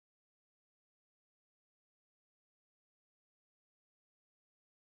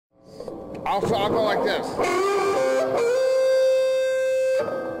Also, I'll go like this.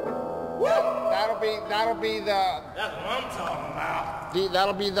 That'll be the. That's what I'm talking about.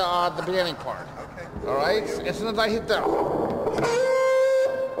 That'll be the beginning part. Okay. All right. As soon as I hit the,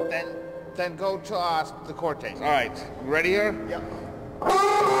 then go to the cortex. All right. You ready here? Yep.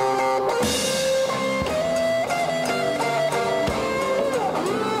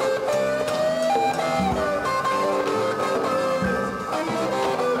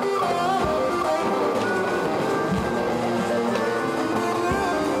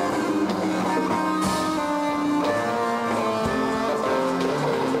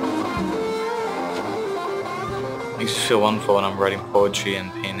 Makes me feel wonderful when I'm writing poetry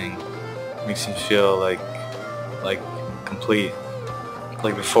and painting. Makes me feel like complete.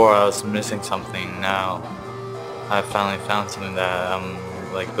 Like before I was missing something, now I finally found something that I'm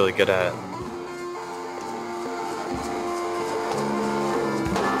like really good at.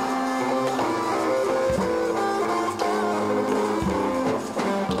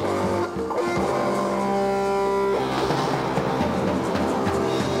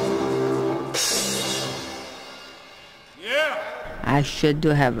 I should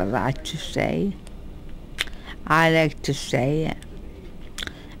have a lot to say. I like to say it,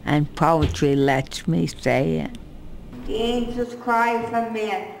 and poetry lets me say it. The angels cry for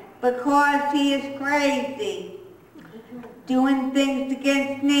man because he is crazy, doing things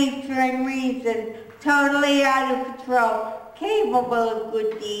against nature and reason, totally out of control, capable of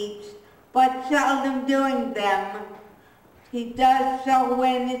good deeds, but seldom doing them. He does so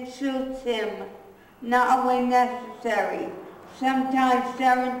when it suits him, not when necessary, sometimes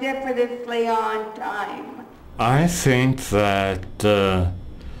serendipitously on time. I think that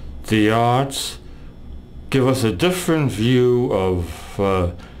the arts give us a different view of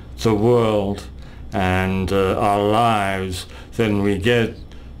the world and our lives than we get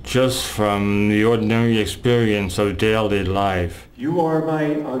just from the ordinary experience of daily life. You are my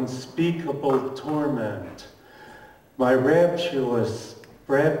unspeakable torment, my rapturous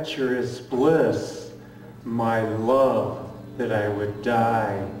bliss, my love that I would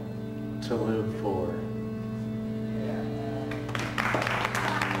die to live for.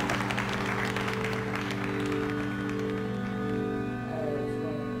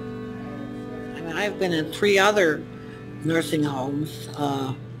 I've been in 3 other nursing homes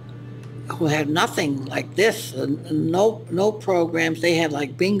who had nothing like this, no programs. They had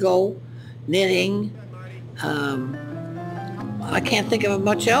like bingo, knitting. I can't think of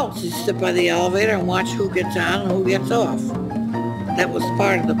much else. You sit by the elevator and watch who gets on and who gets off. That was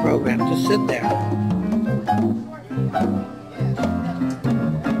part of the program, to sit there.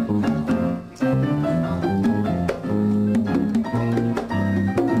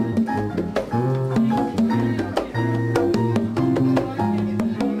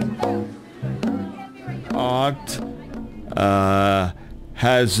 Art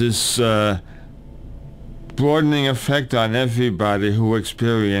has this broadening effect on everybody who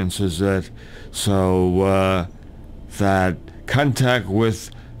experiences it, so that contact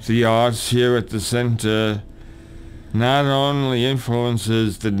with the arts here at the center not only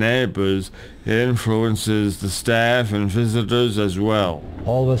influences the neighbors, it influences the staff and visitors as well.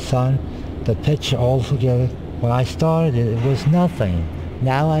 All of a sudden, the picture altogether, when I started it, it was nothing.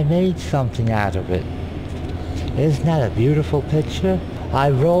 Now I made something out of it. Isn't that a beautiful picture? I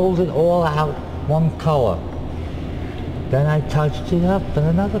rolled it all out one color. Then I touched it up in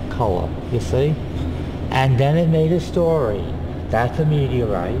another color, you see? And then it made a story. That's a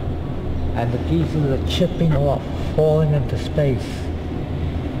meteorite. And the pieces are chipping off, falling into space.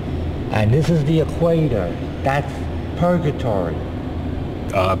 And this is the equator. That's purgatory.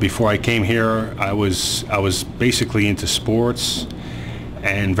 Before I came here, I was basically into sports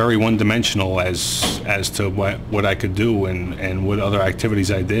and very one-dimensional as to what I could do and what other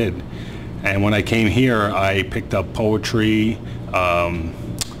activities I did. And when I came here, I picked up poetry,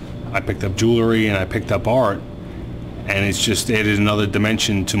 I picked up jewelry, and I picked up art, and it's just added another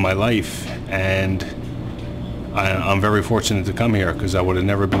dimension to my life. And I'm very fortunate to come here because I would have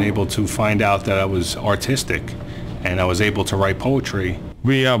never been able to find out that I was artistic and I was able to write poetry.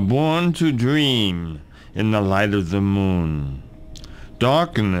 We are born to dream in the light of the moon.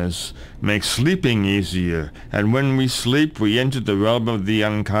 Darkness makes sleeping easier, and when we sleep, we enter the realm of the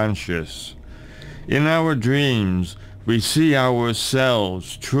unconscious. In our dreams, we see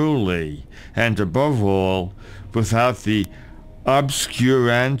ourselves truly, and above all, without the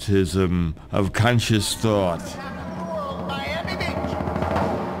obscurantism of conscious thought.